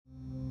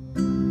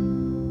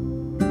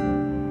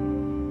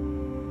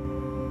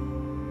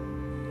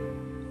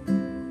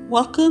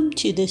Welcome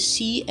to the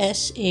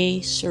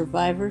CSA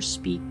Survivor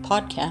Speak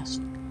podcast.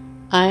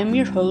 I am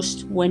your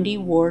host, Wendy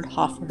Ward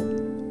Hoffer,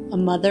 a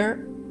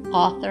mother,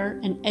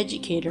 author, and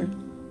educator,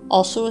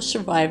 also a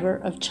survivor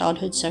of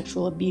childhood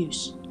sexual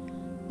abuse.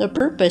 The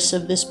purpose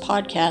of this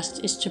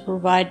podcast is to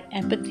provide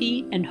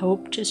empathy and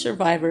hope to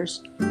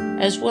survivors,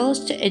 as well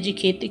as to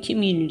educate the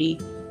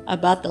community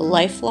about the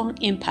lifelong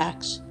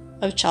impacts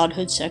of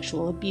childhood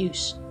sexual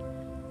abuse.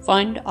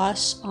 Find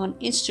us on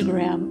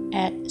Instagram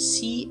at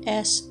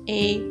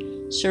CSA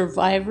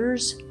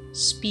Survivors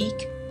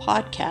Speak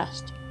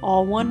Podcast,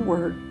 all one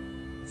word,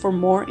 for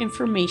more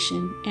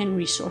information and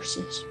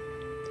resources.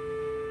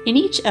 In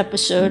each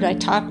episode, I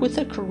talk with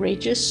a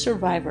courageous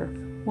survivor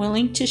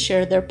willing to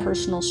share their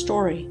personal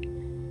story.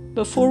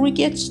 Before we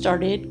get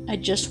started, I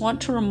just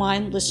want to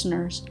remind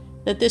listeners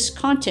that this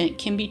content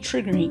can be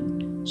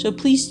triggering, so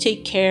please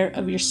take care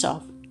of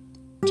yourself.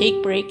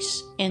 Take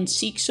breaks and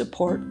seek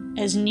support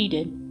as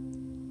needed.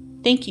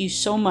 Thank you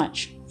so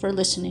much for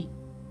listening.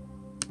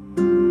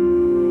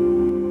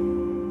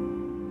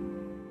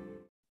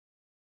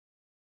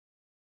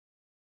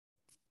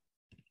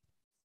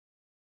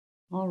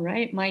 All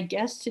right, my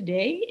guest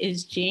today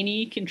is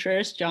Janie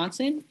Contreras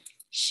Johnson.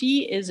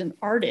 She is an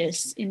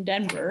artist in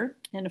Denver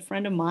and a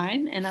friend of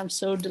mine, and I'm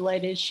so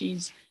delighted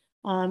she's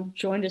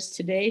joined us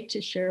today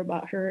to share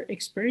about her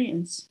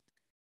experience.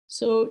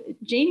 So,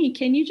 Janie,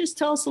 can you just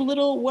tell us a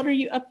little, what are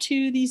you up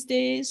to these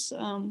days?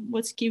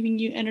 What's giving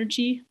you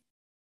energy?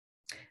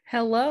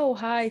 Hello.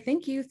 Hi.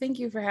 Thank you. Thank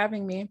you for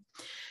having me.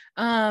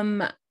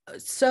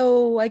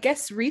 So I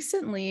guess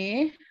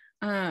recently,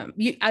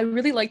 I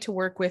really like to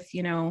work with,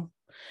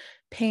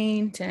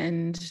 paint,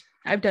 and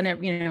I've done it,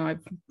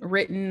 I've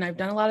written, I've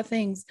done a lot of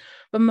things,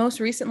 but most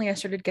recently I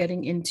started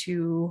getting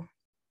into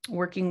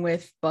working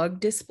with bug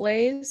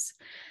displays,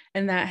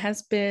 and that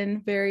has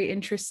been very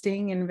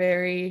interesting and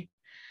very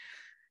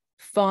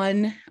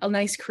fun, a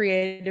nice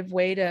creative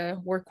way to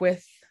work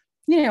with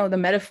the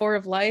metaphor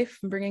of life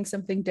and bringing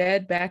something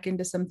dead back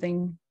into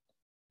something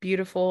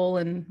beautiful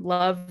and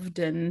loved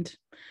and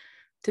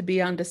to be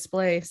on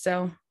display.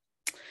 So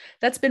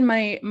that's been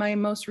my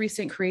most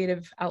recent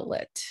creative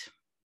outlet.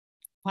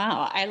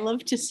 Wow, I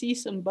love to see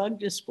some bug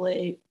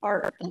display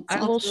art.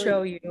 I will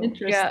show you.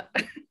 Yeah.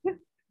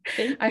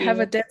 I have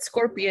a dead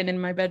scorpion in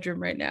my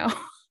bedroom right now.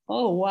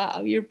 Oh,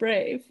 wow, you're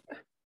brave.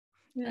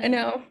 Yeah. I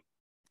know.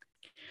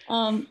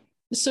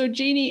 So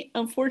Janie,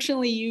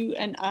 unfortunately, you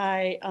and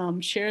I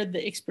shared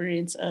the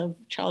experience of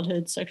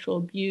childhood sexual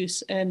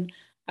abuse, and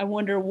I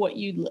wonder what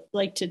you'd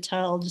like to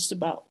tell just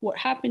about what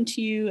happened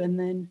to you, and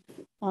then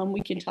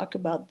we can talk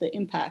about the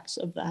impacts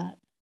of that.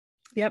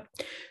 Yep.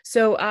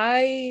 So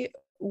I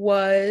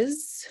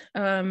was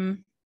 5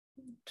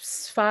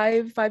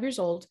 years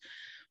old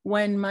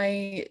when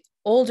my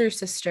older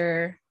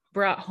sister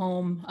brought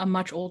home a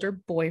much older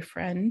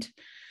boyfriend,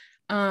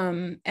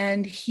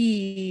 and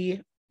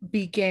he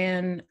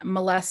began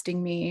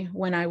molesting me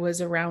when I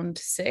was around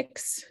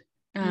 6,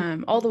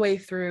 all the way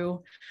through.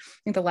 I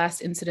think the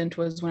last incident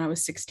was when I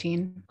was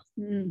 16.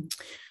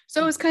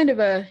 So it was kind of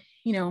a,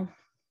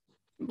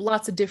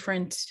 lots of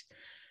different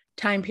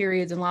time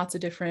periods and lots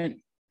of different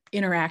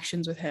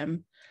interactions with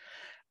him.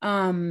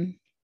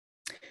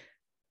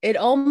 It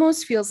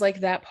almost feels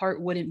like that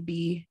part wouldn't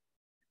be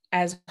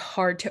as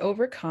hard to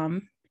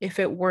overcome if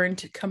it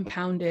weren't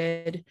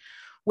compounded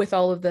with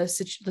all of the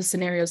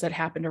scenarios that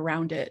happened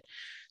around it.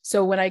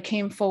 So when I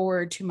came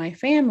forward to my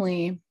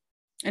family,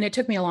 and it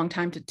took me a long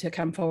time to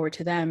come forward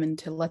to them and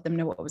to let them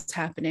know what was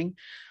happening,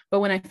 but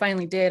when I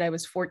finally did, I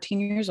was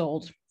 14 years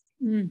old.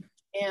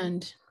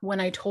 And when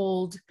I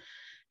told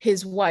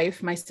his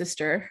wife, my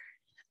sister,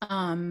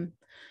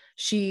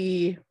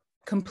 she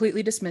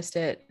completely dismissed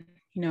it,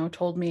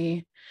 told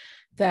me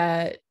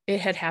that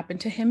it had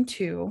happened to him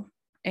too,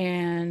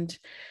 and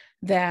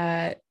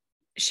that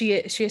she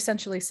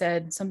essentially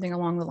said something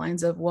along the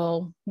lines of,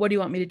 well, what do you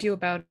want me to do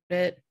about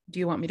it? Do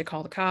you want me to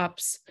call the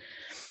cops?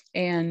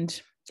 And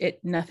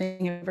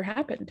nothing ever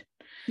happened.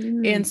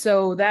 And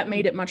so that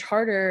made it much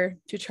harder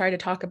to try to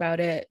talk about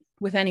it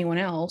with anyone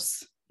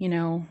else.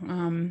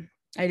 I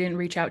didn't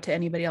reach out to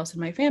anybody else in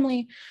my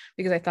family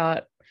because I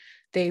thought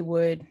they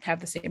would have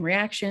the same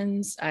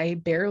reactions. I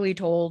barely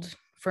told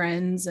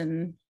friends,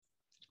 and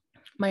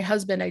my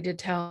husband I did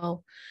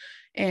tell,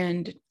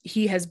 and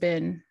he has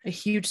been a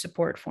huge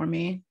support for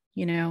me.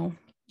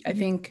 I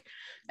think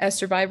as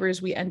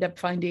survivors, we end up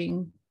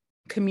finding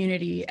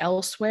community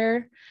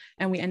elsewhere,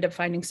 and we end up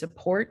finding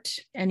support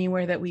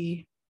anywhere that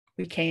we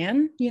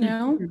can,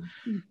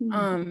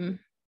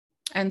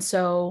 and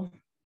so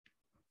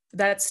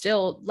that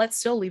still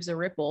leaves a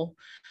ripple.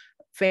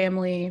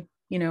 Family,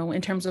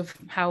 in terms of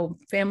how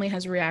family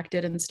has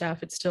reacted and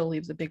stuff, it still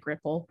leaves a big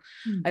ripple.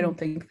 I don't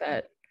think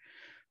that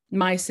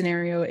my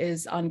scenario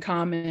is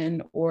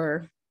uncommon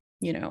or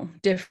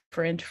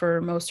different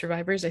for most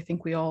survivors. I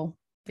think we all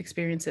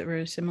experience it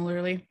very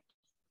similarly.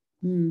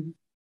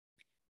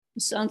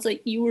 It sounds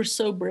like you were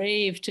so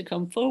brave to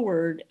come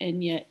forward,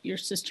 and yet your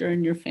sister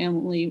and your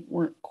family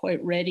weren't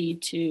quite ready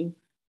to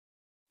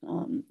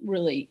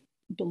really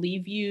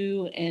believe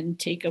you and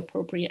take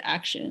appropriate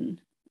action.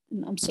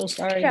 And I'm so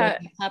sorry that Yeah.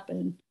 that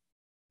happened.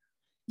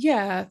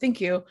 Yeah.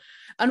 Thank you.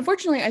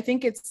 Unfortunately, I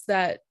think it's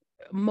that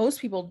most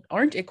people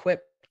aren't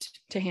equipped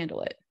to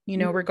handle it,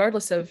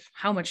 regardless of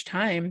how much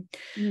time.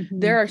 Mm-hmm.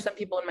 There are some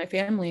people in my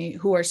family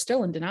who are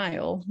still in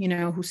denial,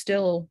 who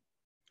still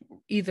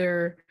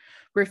either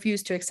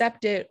refuse to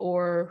accept it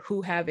or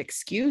who have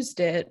excused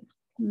it.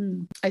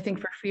 Mm. I think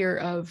for fear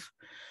of,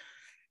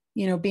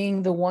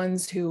 being the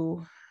ones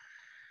who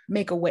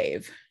make a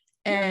wave.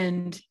 Yeah.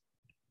 And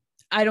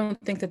I don't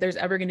think that there's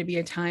ever going to be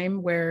a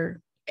time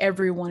where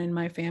everyone in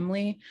my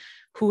family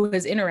who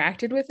has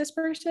interacted with this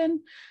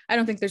person, I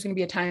don't think there's going to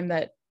be a time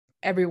that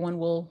everyone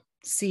will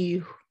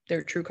see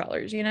their true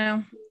colors,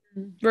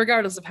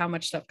 regardless of how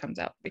much stuff comes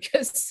out,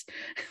 because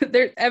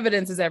their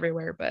evidence is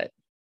everywhere. But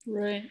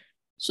Right.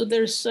 So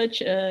there's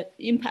such a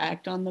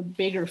impact on the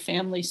bigger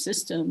family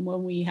system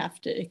when we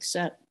have to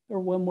accept, or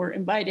when we're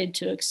invited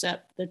to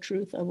accept the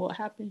truth of what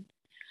happened.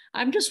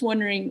 I'm just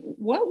wondering,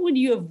 what would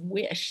you have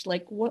wished?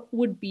 Like, what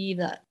would be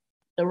the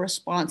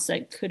response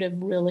that could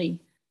have really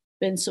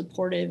been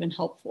supportive and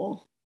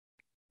helpful?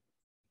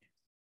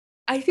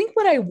 I think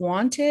what I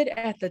wanted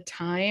at the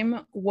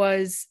time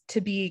was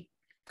to be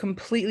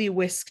completely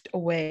whisked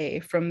away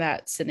from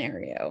that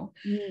scenario.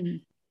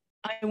 Mm.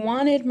 I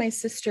wanted my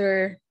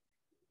sister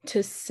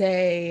to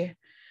say,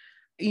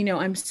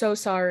 I'm so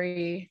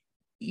sorry.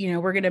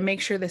 We're going to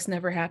make sure this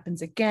never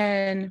happens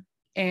again,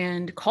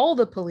 and call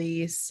the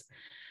police,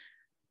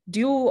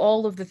 do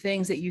all of the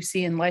things that you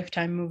see in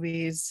Lifetime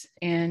movies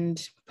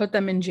and put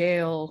them in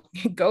jail,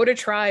 go to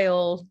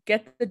trial,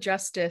 get the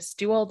justice,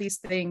 do all these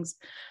things,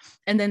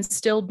 and then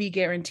still be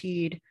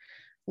guaranteed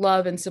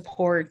love and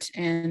support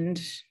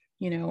and,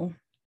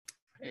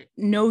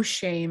 no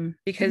shame,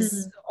 because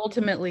Mm.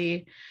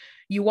 ultimately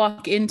you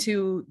walk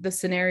into the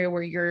scenario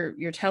where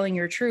you're telling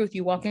your truth,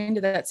 you walk into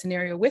that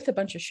scenario with a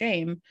bunch of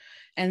shame,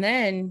 and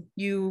then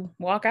you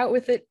walk out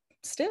with it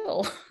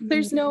still.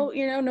 There's Mm.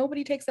 no,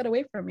 nobody takes that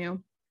away from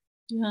you.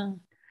 Yeah.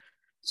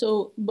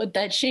 So, but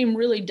that shame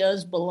really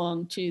does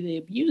belong to the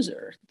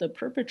abuser, the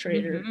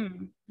perpetrator.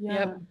 Mm-hmm. Yeah.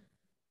 Yep.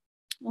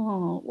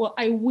 Oh, well,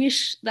 I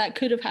wish that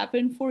could have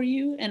happened for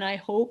you. And I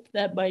hope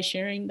that by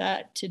sharing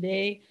that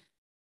today,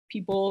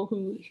 people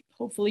who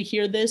hopefully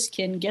hear this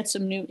can get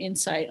some new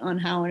insight on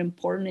how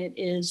important it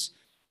is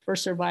for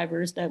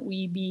survivors that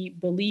we be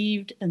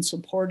believed and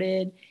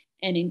supported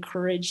and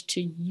encouraged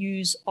to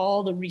use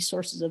all the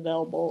resources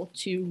available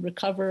to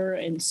recover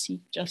and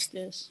seek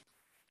justice.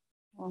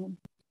 Um,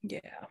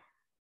 Yeah.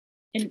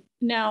 and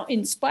now,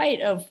 in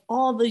spite of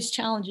all these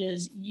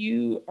challenges,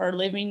 you are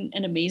living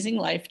an amazing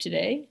life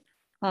today.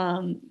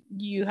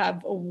 You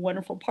have a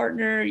wonderful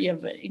partner, you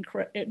have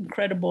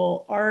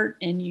incredible art,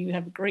 and you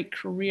have a great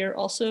career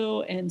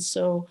also. And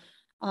so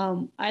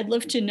I'd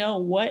love to know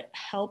what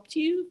helped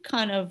you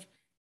kind of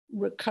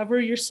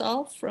recover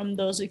yourself from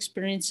those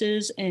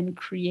experiences and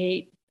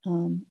create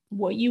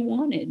what you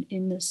wanted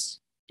in this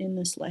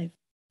life.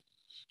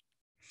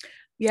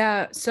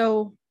 Yeah.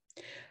 So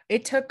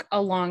it took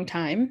a long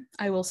time,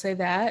 I will say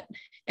that.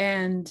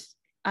 And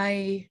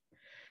I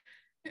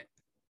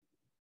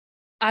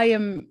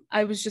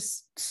I was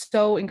just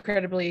so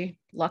incredibly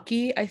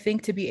lucky, I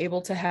think, to be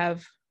able to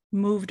have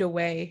moved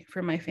away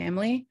from my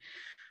family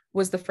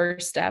was the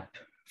first step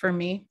for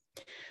me.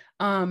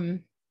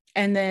 Um,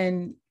 and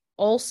then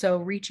also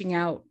reaching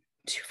out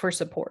for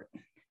support.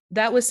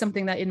 That was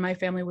something that in my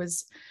family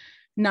was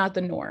not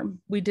the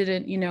norm. We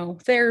didn't,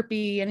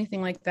 therapy,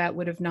 anything like that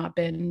would have not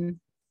been,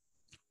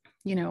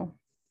 you know,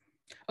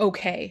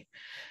 okay.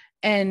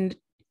 And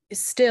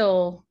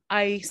still,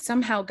 I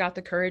somehow got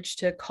the courage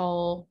to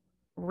call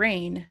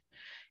Rain,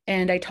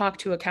 and I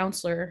talked to a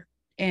counselor.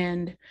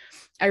 And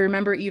I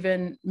remember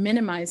even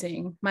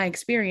minimizing my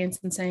experience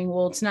and saying,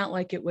 well, it's not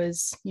like it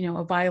was,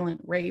 a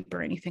violent rape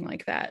or anything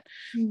like that.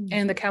 Mm.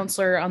 And the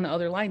counselor on the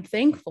other line,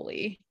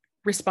 thankfully,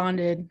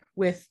 responded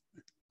with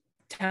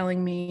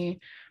telling me,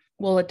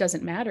 well, it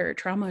doesn't matter.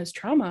 Trauma is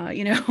trauma,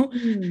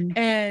 Mm.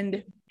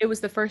 And it was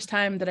the first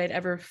time that I'd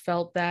ever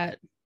felt that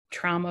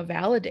trauma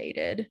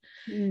validated.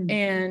 Mm.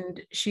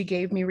 And she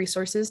gave me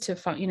resources to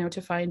find,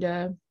 to find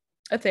a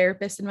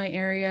therapist in my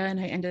area. And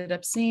I ended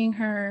up seeing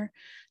her,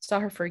 saw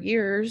her for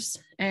years,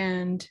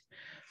 and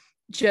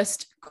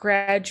just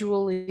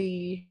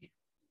gradually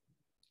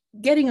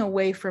getting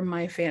away from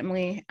my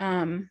family.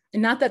 And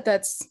not that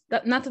that's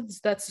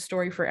a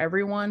story for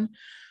everyone,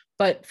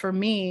 but for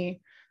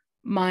me,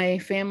 my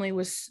family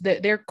was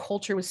that their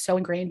culture was so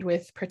ingrained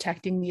with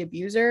protecting the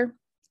abuser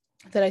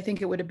that I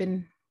think it would have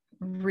been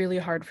really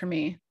hard for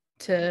me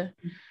to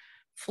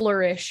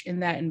flourish in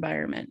that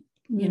environment,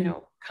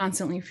 Mm.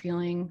 constantly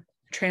feeling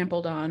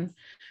trampled on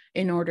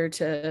in order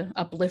to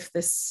uplift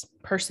this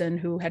person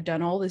who had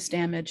done all this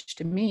damage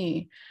to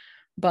me,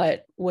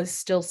 but was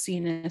still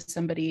seen as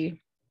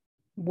somebody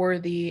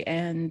worthy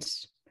and,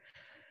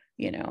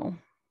 you know,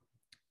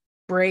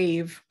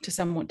 brave to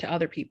someone, to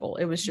other people.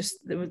 It was just,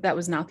 that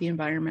was not the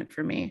environment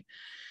for me.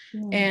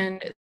 Yeah.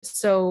 And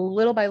so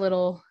little by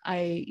little,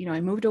 I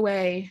moved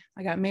away,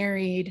 I got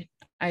married,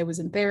 I was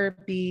in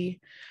therapy,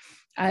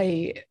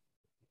 I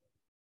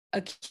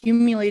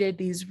accumulated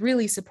these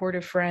really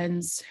supportive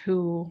friends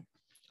who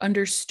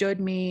understood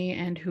me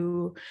and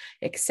who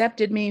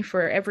accepted me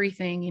for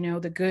everything,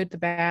 the good, the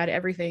bad,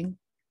 everything.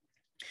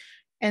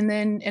 And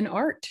then in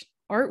art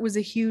is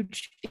a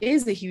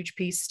huge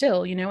piece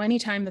still,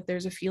 anytime that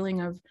there's a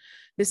feeling of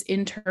this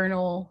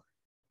internal,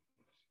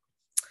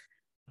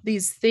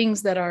 these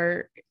things that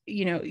are,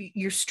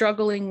 you're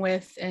struggling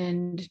with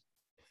and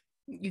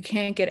you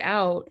can't get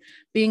out,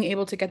 being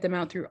able to get them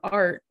out through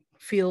art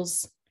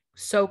feels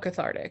so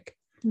cathartic.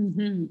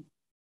 Mm-hmm.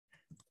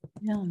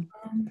 Yeah.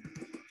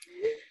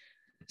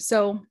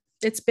 So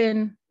it's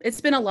been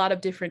a lot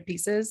of different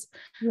pieces.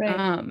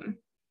 Right.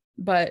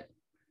 But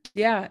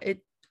yeah,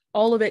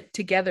 all of it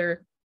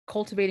together,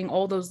 cultivating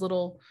all those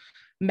little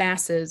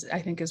masses, I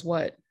think is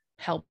what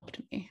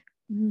helped me.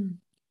 Mm.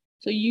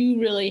 So you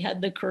really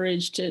had the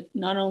courage to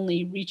not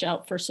only reach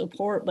out for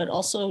support, but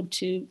also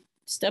to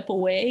step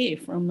away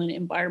from an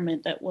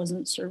environment that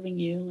wasn't serving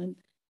you. And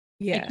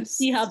I can Yes.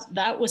 see how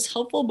that was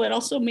helpful, but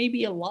also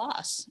maybe a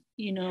loss,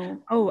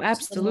 Oh, some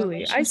absolutely.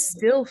 I relationship.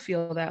 still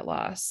feel that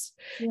loss.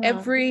 Yeah.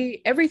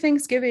 Every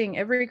Thanksgiving,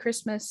 every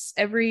Christmas,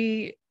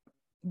 every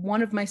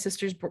one of my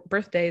sister's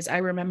birthdays, I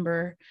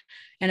remember,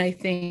 and I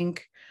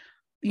think,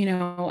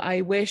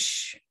 I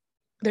wish,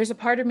 there's a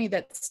part of me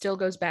that still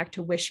goes back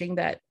to wishing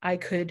that I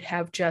could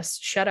have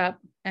just shut up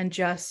and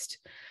just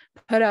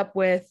put up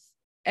with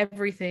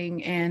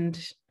everything and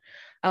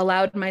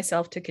allowed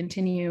myself to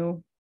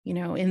continue,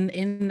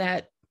 in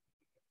that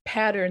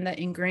pattern, that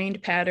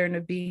ingrained pattern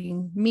of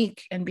being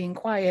meek and being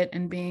quiet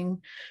and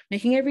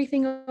making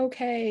everything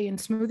okay and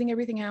smoothing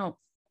everything out.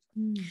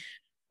 Mm.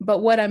 But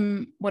what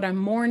I'm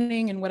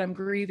mourning and what I'm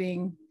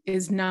grieving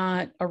is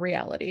not a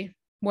reality.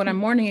 What I'm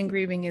mourning and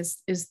grieving is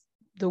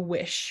the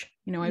wish.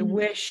 I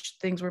wish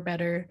things were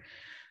better.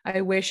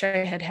 I wish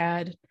I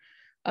had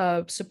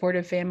a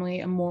supportive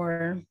family, a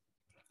more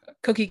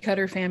cookie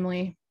cutter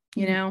family,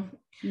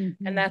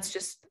 Mm-hmm. and that's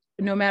just,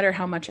 no matter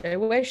how much I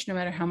wish, no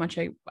matter how much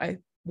I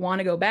want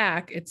to go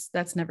back,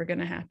 that's never going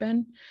to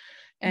happen.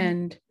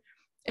 And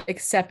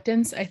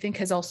acceptance, I think,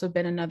 has also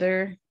been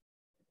another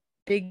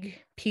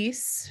big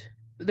piece.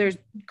 There's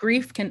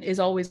grief is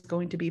always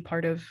going to be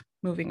part of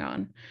moving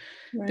on.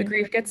 Right. The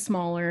grief gets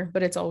smaller,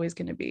 but it's always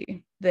going to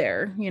be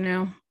there,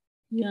 Yeah.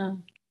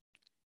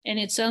 And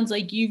it sounds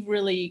like you've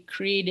really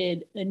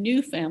created a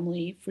new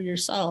family for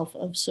yourself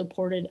of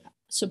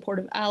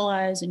supportive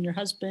allies and your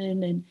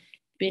husband, and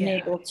been Yeah.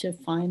 able to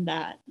find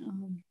that.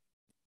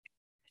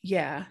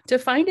 Yeah, to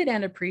find it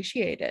and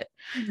appreciate it.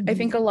 I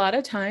think a lot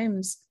of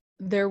times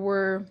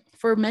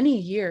for many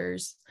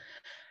years,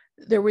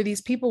 there were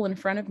these people in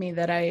front of me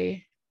that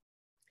I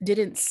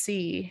didn't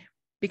see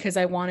because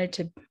I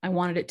wanted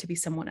it to be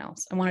someone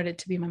else. I wanted it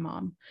to be my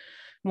mom,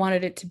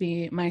 wanted it to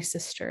be my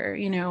sister,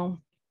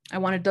 I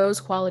wanted those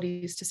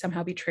qualities to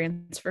somehow be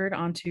transferred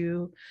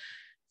onto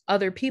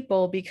other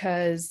people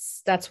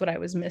because that's what I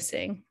was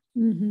missing.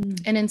 Mm-hmm.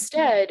 And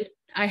instead,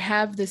 I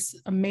have this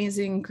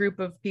amazing group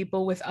of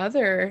people with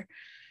other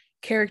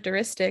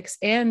characteristics,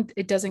 and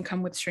it doesn't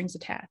come with strings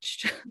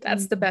attached.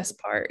 That's the best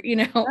part,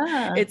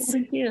 it's,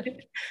 Thank you.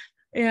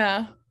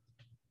 yeah.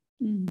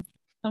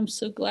 I'm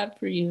so glad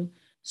for you.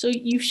 So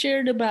you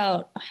shared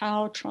about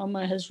how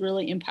trauma has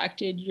really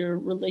impacted your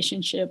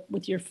relationship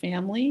with your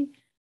family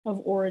of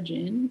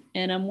origin.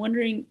 And I'm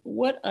wondering,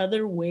 what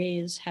other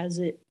ways has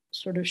it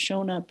sort of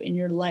shown up in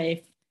your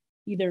life,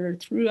 either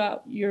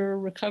throughout your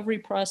recovery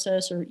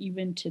process or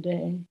even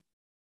today?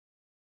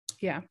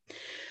 Yeah.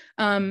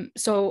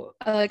 So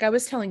like I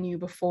was telling you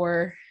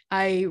before,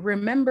 I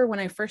remember when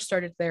I first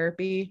started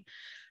therapy,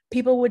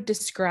 people would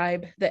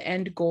describe the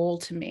end goal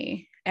to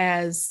me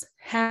as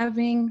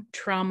having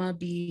trauma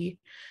be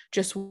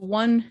just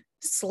one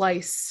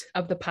slice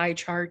of the pie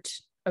chart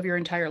of your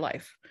entire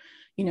life.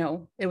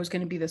 It was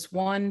going to be this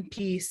one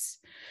piece,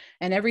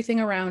 and everything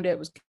around it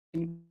was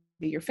going to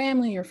be your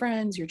family, your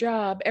friends, your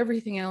job,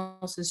 everything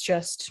else is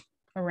just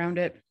around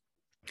it.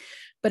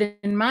 But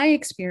in my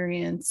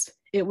experience,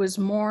 it was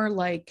more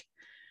like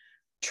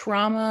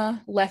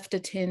trauma left a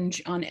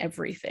tinge on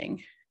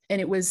everything. And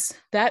it was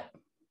that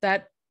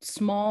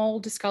small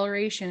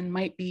discoloration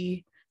might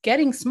be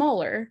getting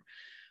smaller,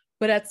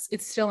 but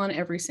it's still on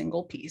every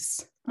single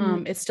piece.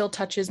 It still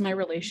touches my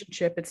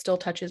relationship. It still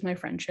touches my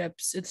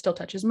friendships. It still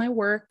touches my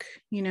work.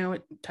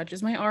 It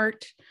touches my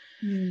art.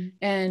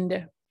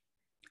 And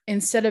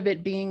instead of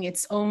it being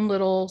its own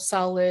little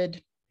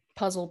solid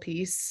puzzle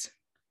piece,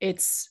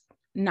 it's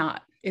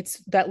not.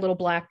 It's that little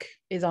black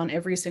is on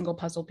every single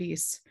puzzle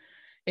piece.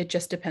 It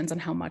just depends on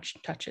how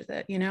much touches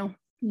it, Yeah,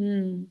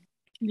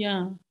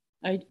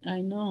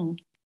 I know.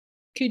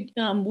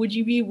 Would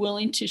you be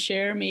willing to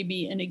share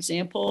maybe an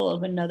example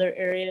of another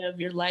area of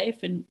your life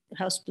and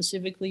how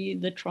specifically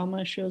the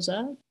trauma shows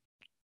up?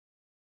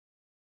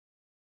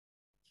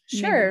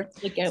 Maybe Sure.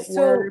 like at So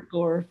work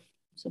or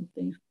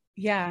something.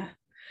 yeah,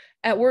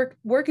 at work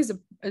is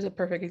a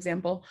perfect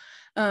example.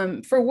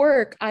 For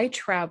work, I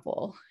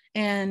travel,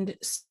 And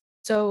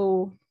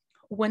so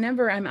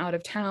whenever I'm out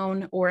of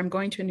town or I'm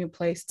going to a new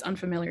place, it's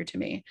unfamiliar to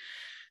me,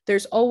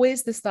 there's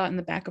always this thought in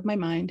the back of my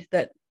mind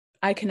that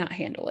I cannot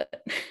handle it.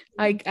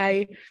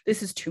 I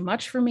this is too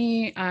much for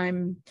me.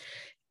 I'm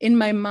in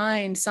my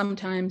mind,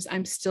 sometimes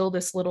I'm still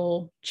this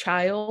little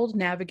child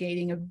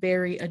navigating a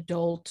very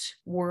adult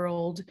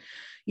world.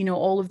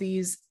 All of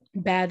these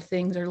bad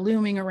things are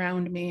looming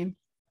around me,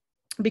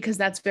 because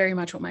that's very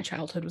much what my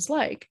childhood was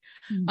like.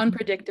 Mm-hmm.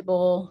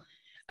 Unpredictable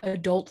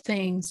adult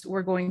things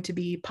were going to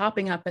be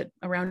popping up at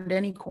around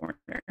any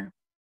corner.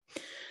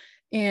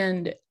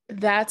 And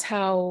that's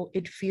how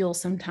it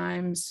feels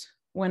sometimes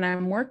when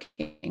I'm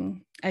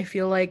working. I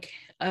feel like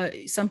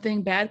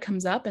something bad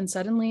comes up and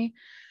suddenly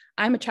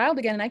I'm a child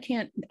again,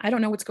 and I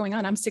don't know what's going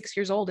on. I'm 6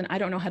 years old and I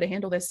don't know how to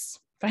handle this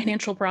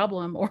financial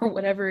problem or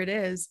whatever it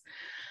is.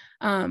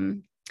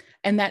 And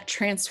that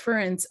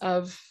transference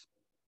of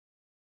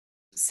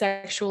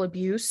sexual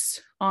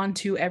abuse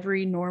onto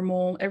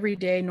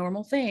everyday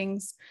normal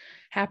things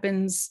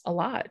happens a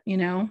lot.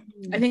 I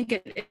think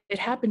it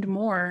happened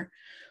more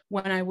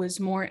when I was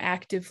more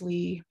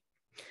actively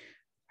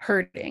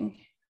hurting.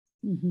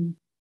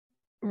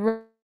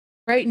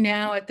 Right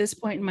now, at this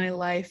point in my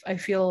life, I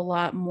feel a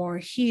lot more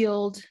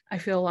healed. I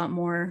feel a lot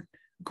more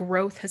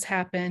growth has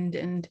happened.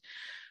 And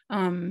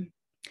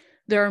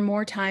there are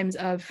more times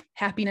of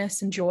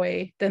happiness and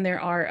joy than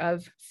there are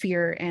of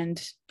fear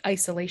and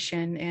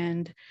isolation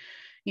and,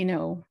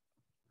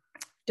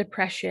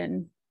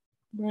 depression.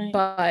 Right.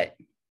 But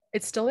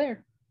it's still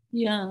there.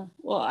 Yeah.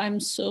 Well, I'm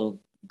so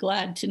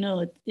glad to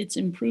know it's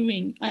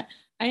improving.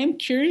 I am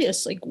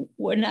curious, like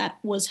when that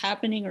was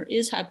happening or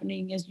is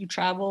happening as you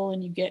travel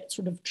and you get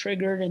sort of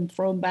triggered and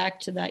thrown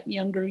back to that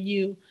younger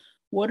you,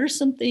 what are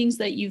some things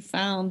that you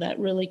found that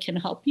really can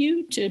help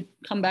you to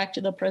come back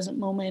to the present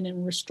moment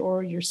and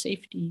restore your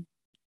safety?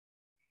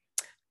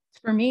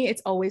 For me,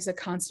 it's always a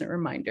constant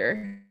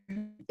reminder.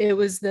 It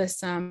was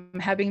this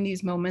having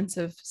these moments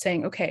of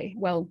saying, okay,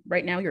 well,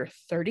 right now you're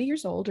 30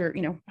 years old, or,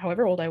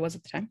 however old I was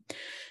at the time,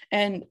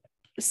 and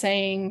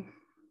saying,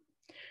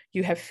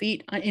 you have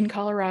feet in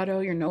Colorado,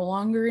 you're no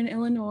longer in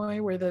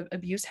Illinois where the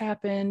abuse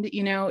happened.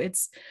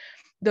 It's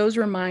those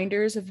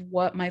reminders of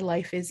what my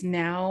life is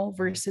now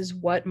versus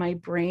what my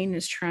brain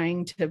is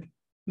trying to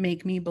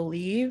make me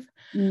believe.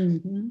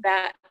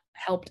 That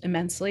helped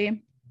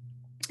immensely.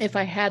 If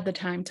I had the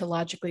time to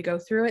logically go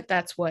through it,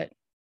 that's what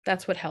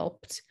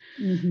helped.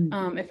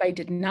 If I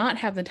did not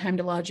have the time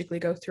to logically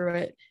go through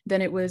it,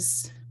 then it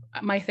was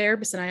my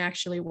therapist and I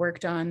actually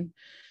worked on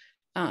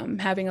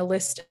having a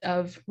list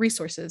of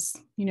resources,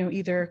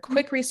 either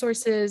quick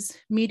resources,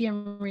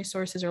 medium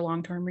resources, or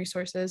long-term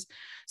resources.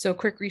 So a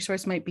quick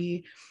resource might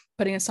be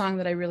putting a song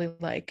that I really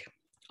like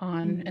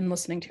on and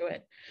listening to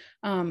it.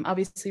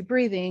 Obviously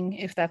breathing,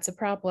 if that's a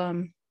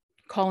problem,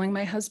 calling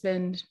my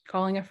husband,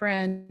 calling a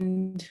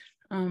friend.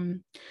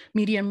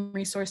 Medium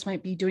resource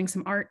might be doing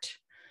some art,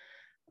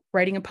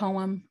 writing a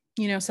poem,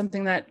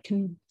 something that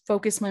can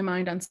focus my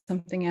mind on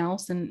something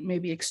else and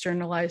maybe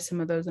externalize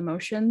some of those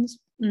emotions.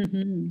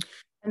 And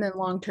then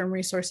long-term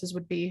resources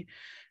would be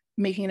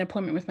making an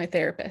appointment with my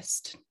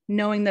therapist,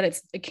 knowing that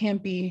it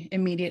can't be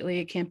immediately,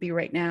 it can't be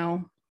right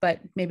now, but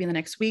maybe in the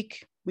next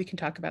week we can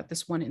talk about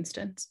this one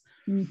instance.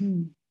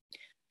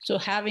 So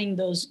having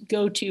those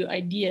go-to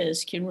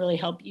ideas can really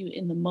help you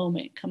in the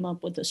moment come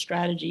up with a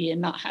strategy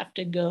and not have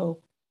to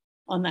go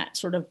on that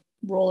sort of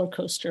roller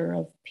coaster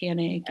of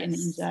panic and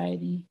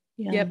anxiety.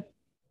 Yeah. Yep.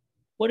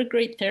 What a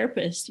great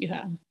therapist you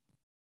have.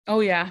 Oh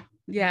yeah.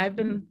 I've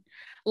been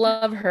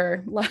love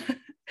her.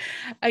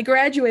 I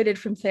graduated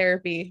from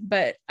therapy,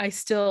 but I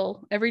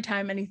still, every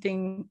time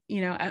anything,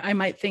 I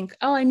might think,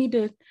 oh, I need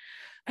to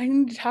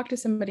talk to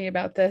somebody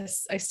about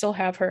this, I still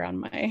have her on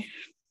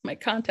my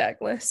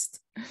contact list.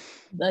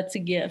 That's a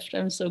gift.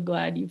 I'm so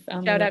glad you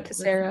found. Shout out to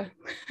Sarah.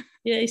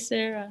 Yay,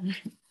 Sarah.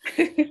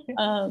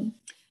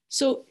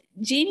 So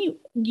Janie,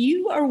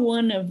 you are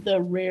one of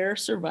the rare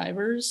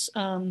survivors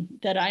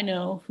that I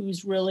know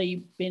who's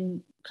really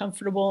been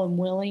comfortable and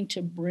willing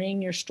to bring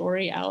your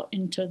story out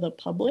into the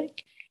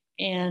public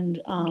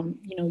and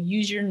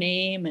use your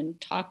name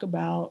and talk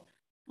about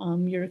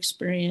your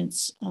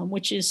experience,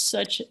 which is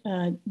such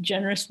a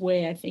generous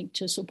way, I think,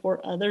 to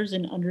support others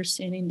in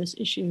understanding this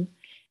issue.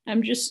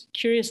 I'm just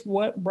curious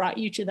what brought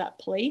you to that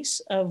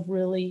place of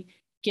really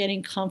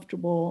getting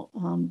comfortable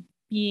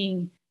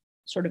being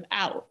sort of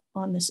out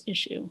on this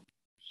issue.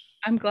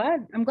 I'm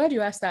glad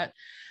you asked that.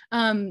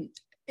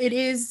 It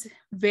is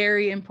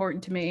very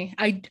important to me.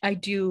 I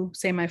do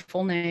say my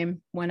full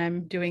name when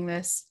I'm doing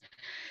this.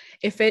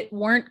 If it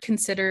weren't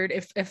considered,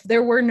 if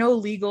there were no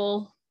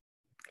legal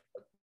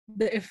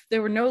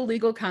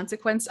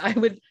consequence, I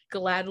would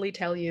gladly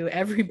tell you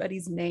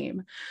everybody's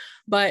name.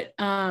 But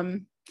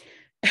the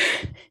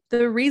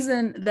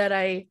reason that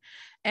I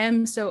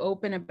am so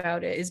open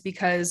about it is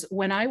because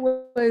when I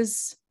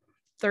was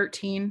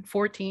 13,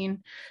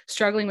 14,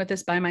 struggling with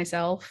this by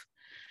myself,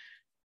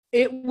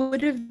 it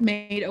would have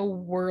made a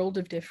world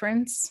of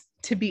difference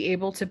to be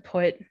able to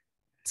put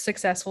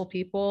successful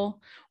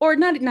people, or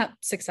not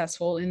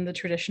successful in the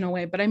traditional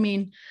way, but I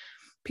mean,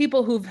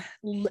 people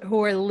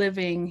who are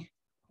living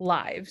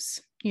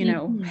lives, you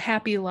know,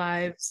 happy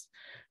lives,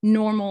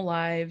 normal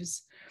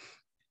lives,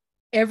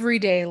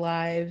 everyday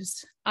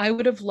lives. I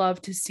would have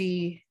loved to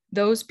see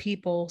those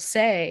people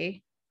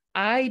say,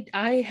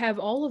 I have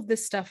all of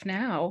this stuff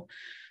now,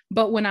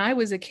 but when I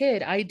was a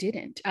kid, I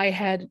didn't. I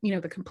had, you know,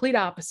 the complete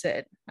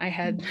opposite. I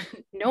had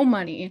no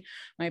money.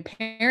 My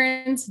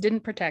parents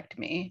didn't protect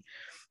me.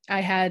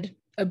 I had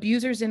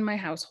abusers in my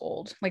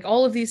household. Like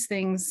all of these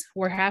things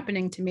were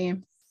happening to me.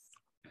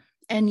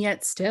 And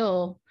yet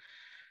still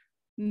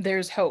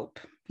there's hope.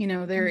 You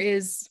know, there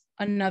is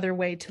another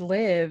way to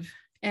live.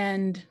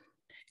 And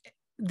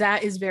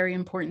that is very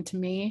important to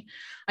me.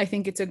 I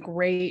think it's a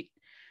great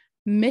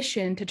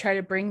mission to try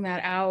to bring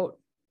that out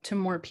to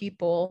more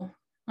people,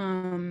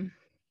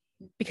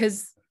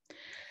 because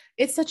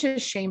it's such a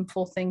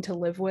shameful thing to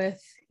live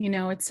with. You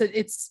know,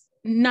 it's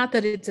not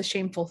that it's a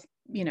shameful,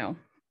 you know,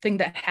 thing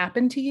that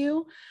happened to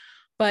you,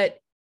 but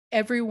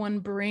everyone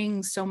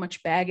brings so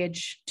much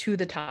baggage to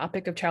the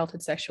topic of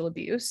childhood sexual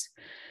abuse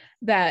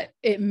that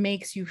it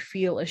makes you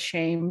feel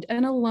ashamed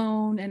and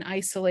alone and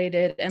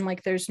isolated, and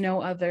like there's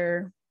no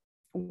other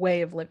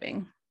way of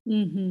living.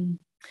 On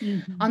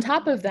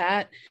top of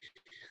that,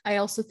 I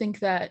also think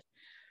that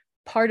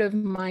part of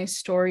my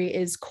story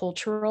is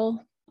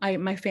cultural.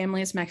 My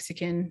family is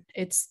Mexican.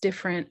 It's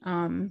different.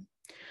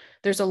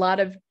 There's a lot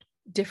of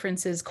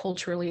differences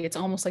culturally. It's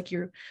almost like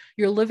you're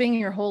living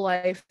your whole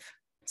life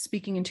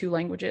speaking in two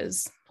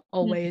languages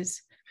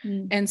always.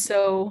 And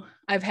so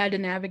I've had to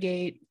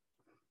navigate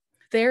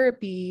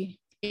therapy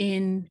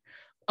in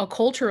a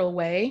cultural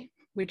way,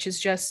 which is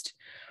just,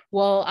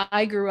 well,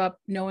 I grew up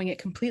knowing it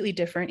completely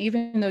different.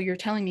 Even though you're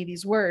telling me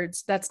these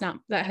words, that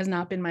has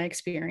not been my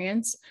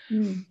experience.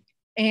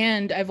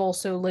 And I've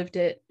also lived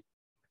it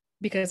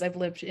because I've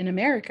lived in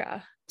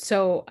America.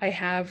 So I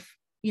have,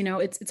 you know,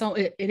 it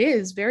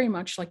is very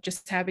much like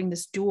just having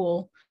this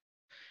dual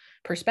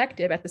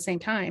perspective at the same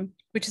time,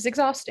 which is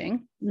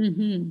exhausting.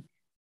 And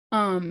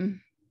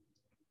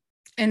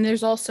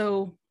there's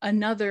also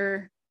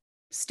another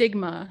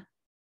stigma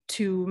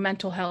to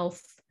mental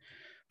health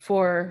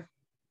for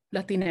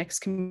Latinx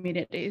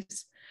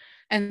communities.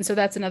 And so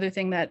that's another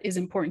thing that is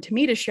important to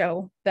me to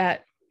show,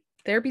 that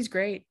therapy's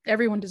great.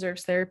 Everyone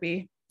deserves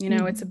therapy. You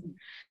know,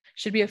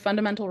 should be a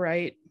fundamental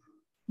right.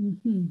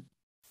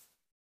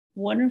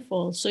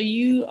 Wonderful. So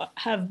you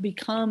have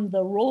become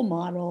the role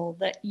model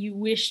that you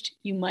wished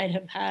you might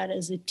have had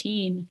as a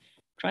teen,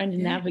 trying to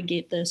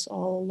navigate this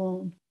all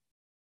alone.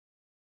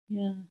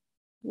 Yeah.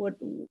 What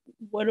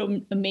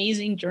an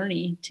amazing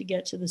journey to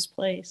get to this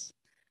place.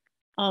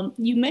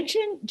 You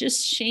mentioned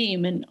just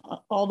shame and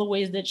all the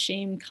ways that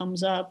shame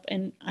comes up.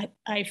 And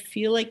I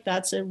feel like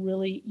that's a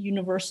really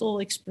universal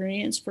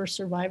experience for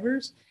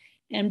survivors.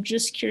 And I'm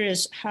just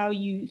curious how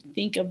you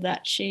think of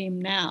that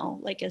shame now,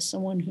 like as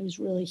someone who's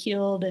really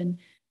healed and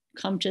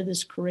come to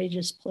this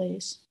courageous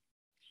place.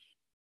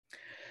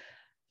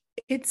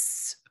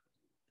 It's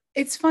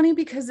funny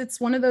because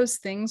it's one of those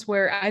things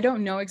where I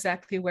don't know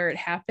exactly where it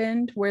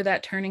happened, where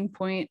that turning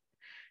point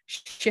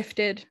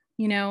shifted.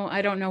 You know,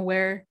 I don't know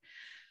where.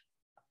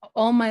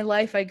 All my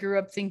life, I grew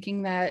up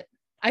thinking that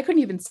I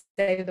couldn't even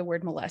say the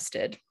word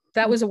molested.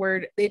 That was a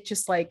word. It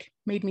just like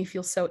made me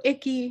feel so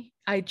icky.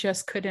 I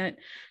just couldn't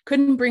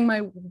bring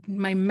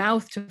my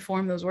mouth to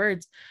form those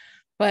words.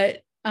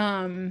 But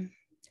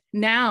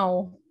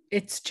now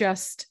it's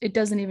just, it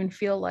doesn't even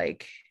feel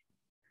like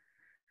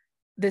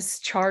this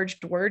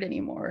charged word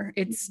anymore.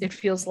 It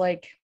feels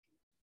like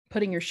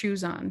putting your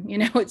shoes on, you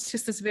know. It's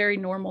just this very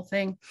normal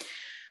thing.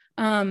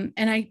 And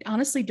I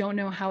honestly don't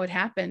know how it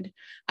happened.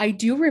 I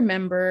do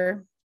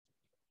remember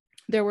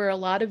there were a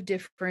lot of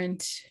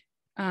different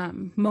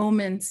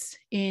moments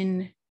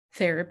in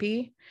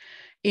therapy,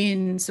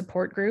 in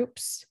support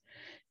groups,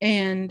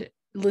 and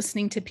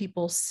listening to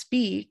people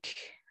speak,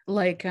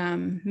 like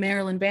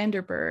Marilyn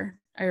Vanderburg.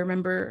 I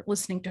remember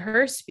listening to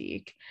her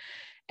speak.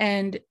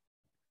 And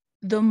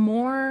the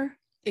more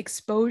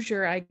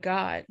exposure I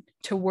got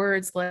to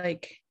words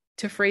like,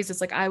 to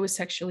phrases like, I was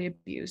sexually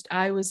abused,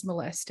 I was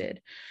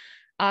molested,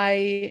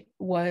 I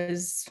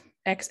was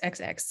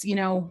XXX, you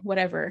know,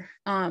 whatever,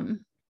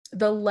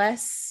 the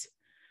less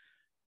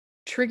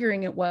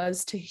triggering it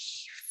was to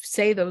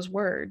say those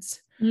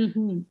words.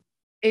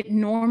 It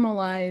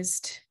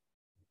normalized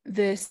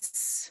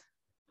this,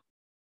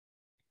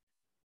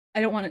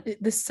 I don't want to,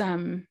 this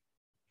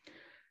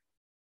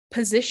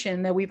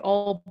position that we've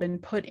all been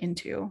put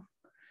into.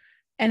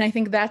 And I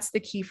think that's the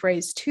key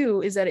phrase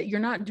too, is that you're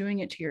not doing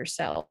it to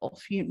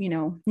yourself. You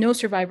know, no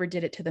survivor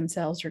did it to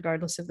themselves,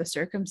 regardless of the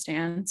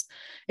circumstance.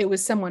 It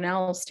was someone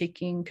else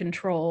taking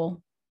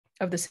control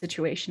of the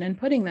situation and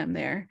putting them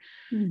there.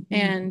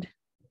 And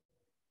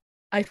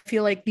I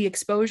feel like the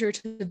exposure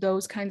to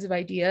those kinds of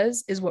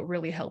ideas is what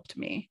really helped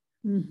me.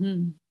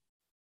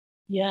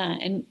 Yeah,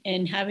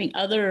 and having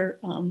other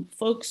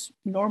folks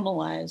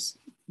normalize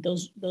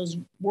those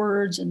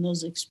words and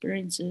those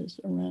experiences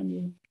around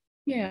you.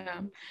 Yeah,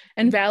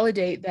 and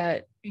validate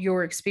that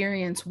your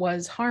experience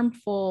was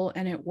harmful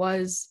and it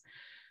was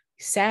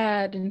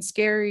sad and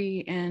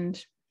scary,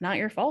 and not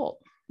your fault.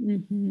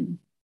 Mm-hmm.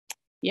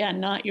 Yeah,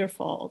 not your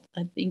fault.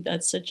 I think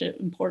that's such an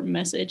important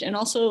message. And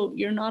also,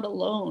 you're not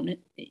alone.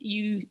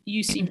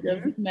 You seem to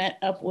have met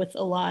up with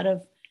a lot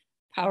of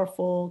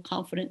powerful,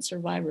 confident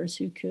survivors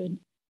who could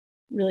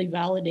really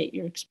validate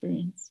your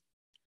experience.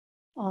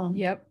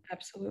 Yep,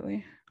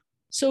 absolutely.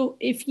 So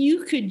if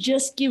you could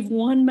just give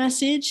one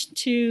message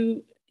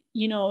to,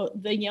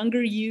 the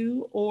younger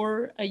you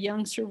or a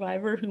young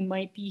survivor who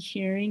might be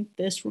hearing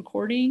this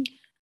recording,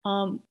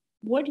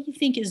 what do you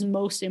think is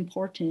most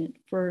important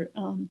for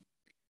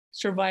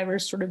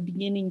survivors sort of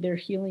beginning their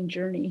healing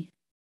journey?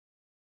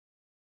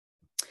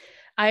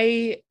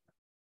 I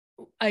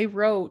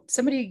wrote,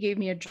 somebody gave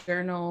me a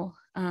journal.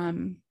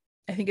 I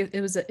think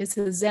it's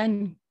a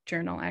Zen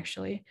journal,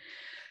 actually.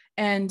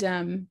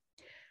 And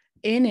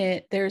in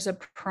it, there's a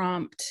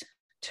prompt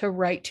to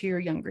write to your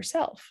younger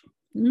self.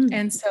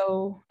 And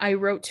so I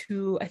wrote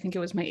to, I think it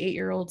was my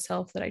 8-year-old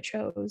self that I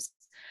chose.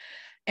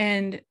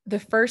 And the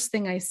first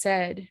thing I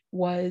said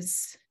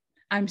was,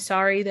 I'm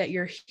sorry that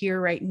you're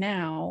here right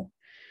now,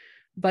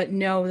 but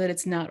know that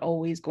it's not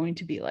always going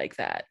to be like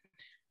that.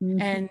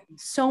 Mm-hmm. And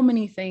so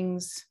many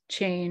things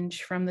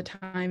change from the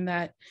time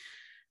that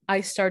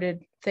I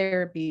started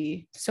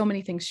therapy. So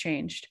many things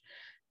changed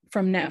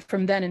from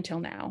then until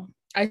now.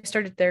 I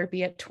started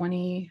therapy at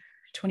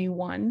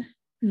 2021.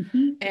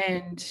 Mm-hmm.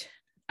 And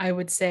I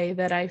would say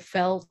that I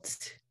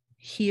felt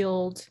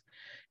healed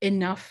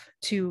enough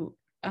to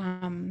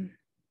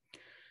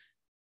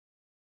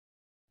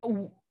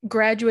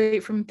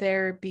graduate from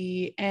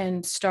therapy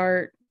and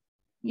start,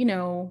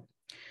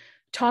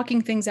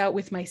 talking things out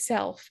with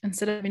myself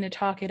instead of having to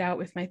talk it out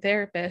with my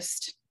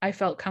therapist. I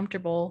felt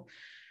comfortable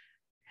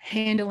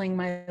handling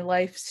my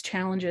life's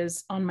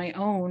challenges on my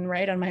own,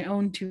 right? On my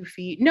own 2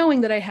 feet,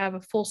 knowing that I have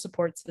a full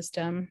support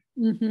system.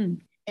 Mm-hmm.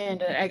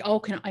 And I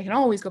can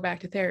always go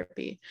back to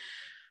therapy.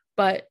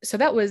 But so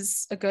that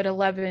was a good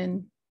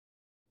 11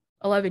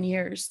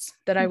 years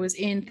that I was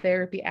in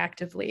therapy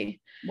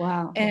actively.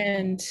 Wow.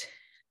 And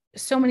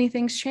so many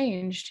things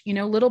changed,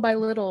 little by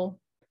little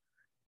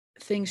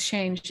things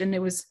changed, and it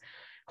was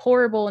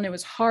horrible and it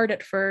was hard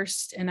at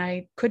first, and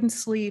I couldn't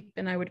sleep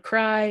and I would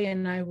cry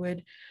and I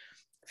would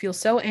feel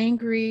so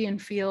angry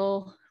and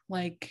feel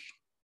like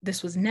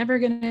this was never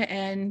going to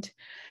end,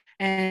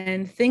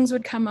 and things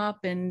would come up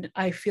and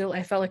I felt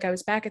like I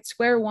was back at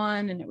square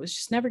one and it was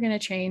just never going to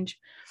change.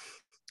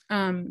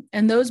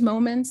 And those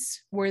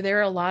moments were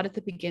there a lot at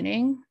the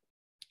beginning,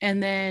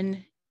 and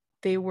then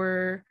they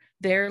were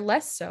there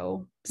less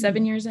so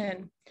 7 years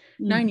in,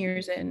 9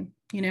 years in,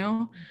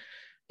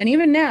 and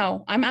even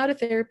now I'm out of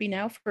therapy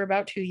now for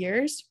about 2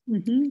 years.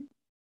 Mm-hmm.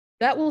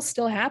 That will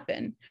still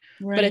happen.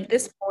 Right. But at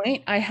this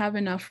point, I have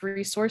enough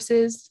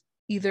resources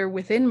either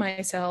within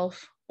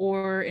myself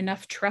or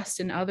enough trust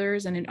in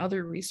others and in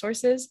other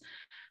resources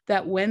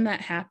that when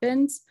that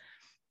happens,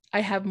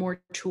 I have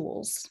more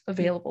tools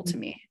available to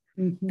me.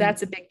 Mm-hmm.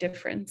 That's a big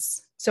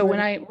difference. So when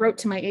I wrote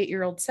to my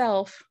 8-year-old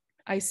self,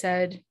 I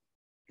said,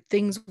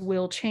 things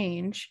will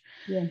change.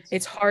 Yes.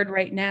 It's hard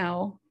right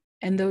now.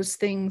 And those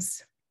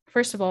things,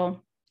 first of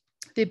all,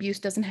 the abuse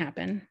doesn't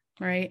happen,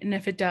 right? And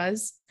if it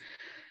does,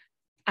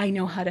 I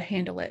know how to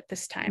handle it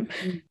this time.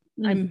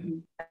 Mm-hmm.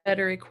 I'm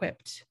better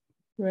equipped.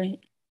 Right.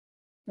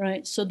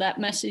 Right. So that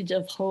message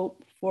of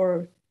hope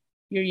for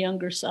your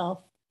younger self.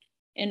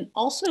 And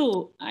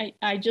also,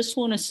 I just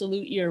want to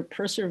salute your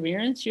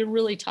perseverance. You're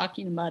really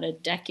talking about a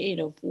decade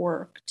of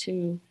work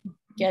to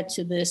get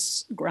to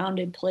this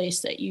grounded place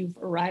that you've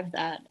arrived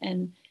at.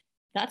 And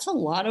that's a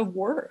lot of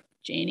work,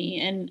 Janie,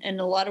 and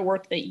a lot of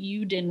work that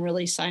you didn't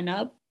really sign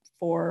up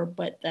for,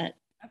 but that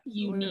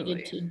you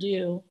needed to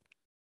do.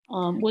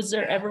 Was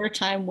there ever a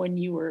time when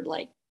you were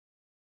like,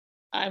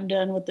 I'm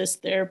done with this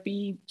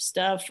therapy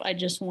stuff, I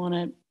just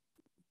want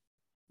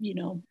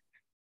to,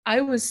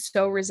 I was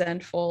so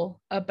resentful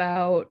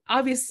about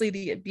obviously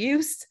the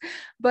abuse,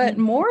 but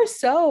more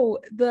so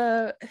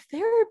the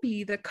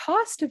therapy, the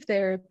cost of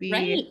therapy,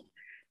 right.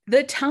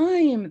 the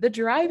time, the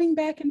driving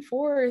back and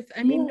forth.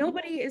 I mean,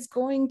 nobody's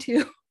going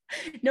to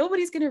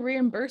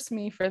reimburse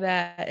me for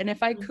that. And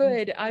if I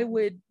could, I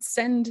would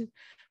send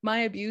my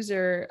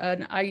abuser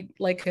an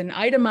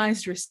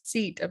itemized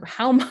receipt of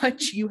how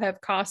much you have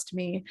cost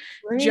me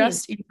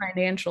just in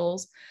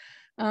financials.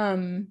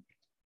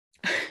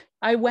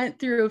 I went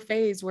through a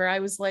phase where I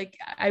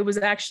was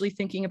actually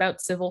thinking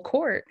about civil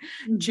court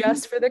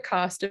just for the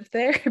cost of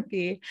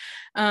therapy.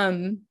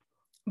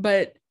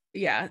 But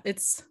yeah,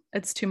 it's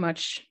too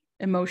much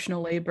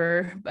emotional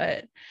labor,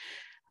 but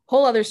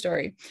whole other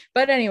story.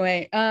 But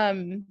anyway,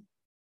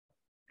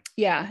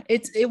 yeah,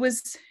 it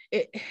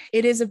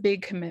is a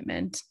big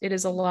commitment. It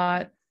is a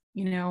lot,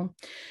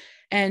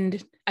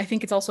 and I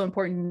think it's also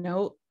important to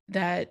note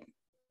that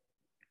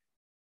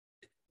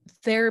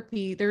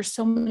therapy, there's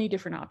so many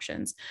different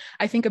options.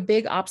 I think a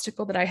big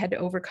obstacle that I had to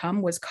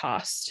overcome was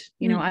cost.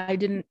 I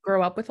didn't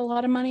grow up with a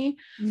lot of money.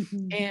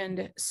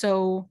 And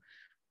so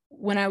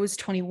when I was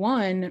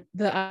 21,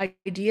 the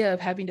idea of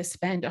having to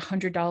spend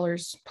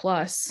 $100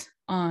 plus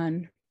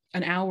on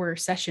an hour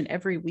session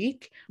every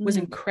week was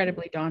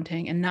incredibly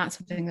daunting and not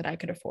something that I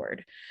could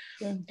afford.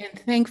 Sure. And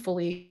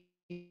thankfully,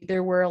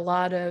 there were a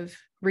lot of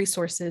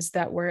resources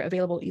that were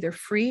available either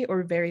free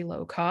or very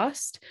low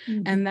cost.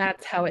 And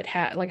that's how it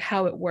had, like,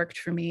 how it worked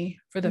for me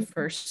for the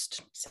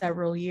first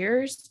several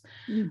years.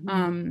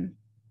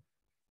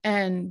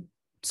 And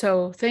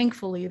so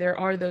thankfully, there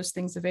are those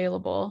things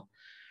available.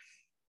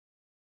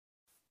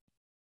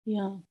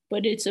 Yeah,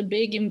 but it's a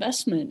big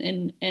investment,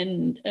 and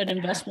an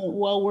investment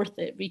well worth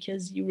it,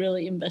 because you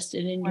really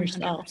invested in 100%.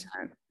 yourself.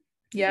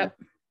 Yep.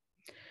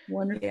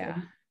 Wonderful.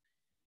 Yeah.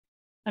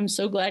 I'm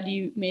so glad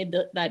you made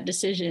that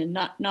decision,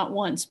 not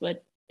once,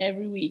 but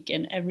every week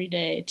and every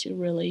day, to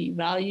really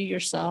value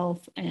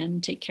yourself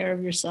and take care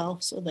of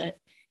yourself so that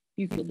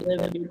you could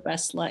live your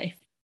best life.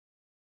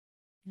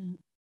 Yeah.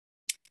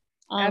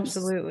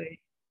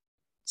 Absolutely.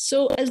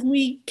 So as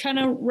we kind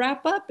of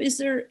wrap up, is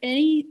there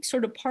any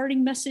sort of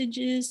parting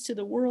messages to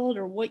the world,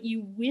 or what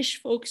you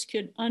wish folks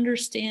could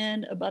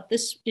understand about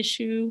this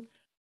issue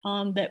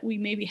that we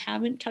maybe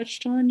haven't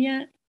touched on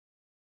yet?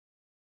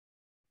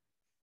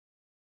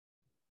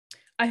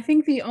 I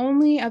think the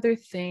only other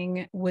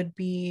thing would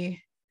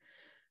be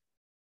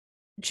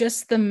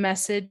just the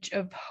message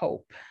of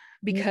hope,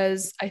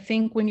 because I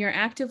think when you're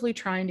actively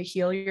trying to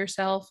heal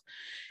yourself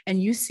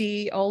and you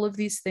see all of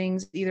these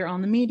things either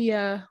on the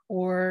media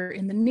or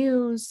in the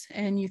news,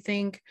 and you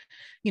think,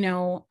 you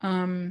know,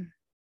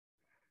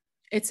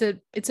 it's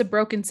a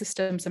broken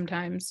system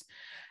sometimes,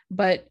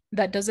 but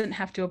that doesn't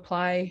have to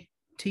apply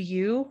to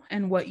you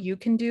and what you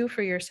can do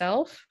for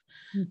yourself.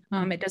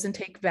 It doesn't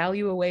take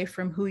value away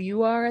from who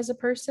you are as a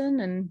person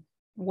and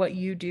what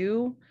you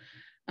do.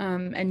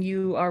 And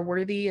you are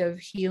worthy of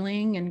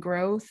healing and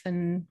growth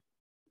and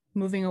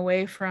moving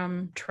away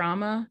from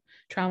trauma.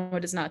 Trauma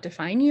does not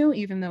define you,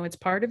 even though it's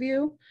part of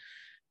you.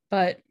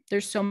 But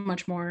there's so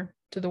much more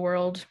to the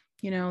world.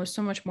 You know, there's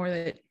so much more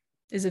that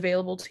is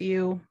available to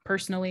you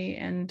personally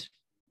and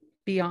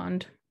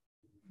beyond.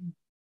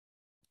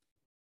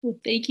 Well,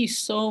 thank you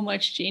so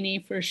much, Janie,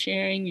 for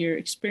sharing your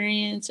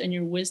experience and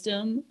your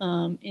wisdom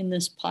in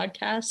this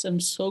podcast. I'm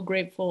so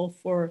grateful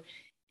for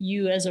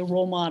you as a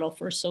role model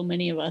for so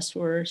many of us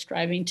who are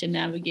striving to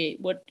navigate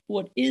what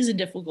is a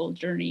difficult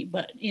journey,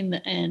 but in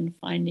the end,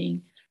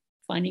 finding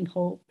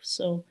hope.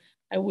 So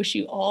I wish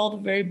you all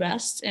the very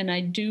best, and I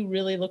do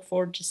really look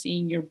forward to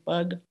seeing your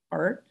bug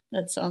art.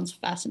 That sounds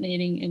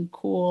fascinating and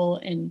cool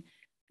and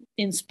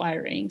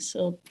inspiring.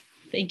 So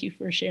thank you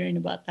for sharing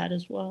about that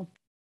as well.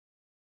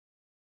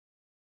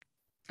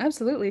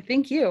 Absolutely.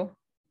 Thank you.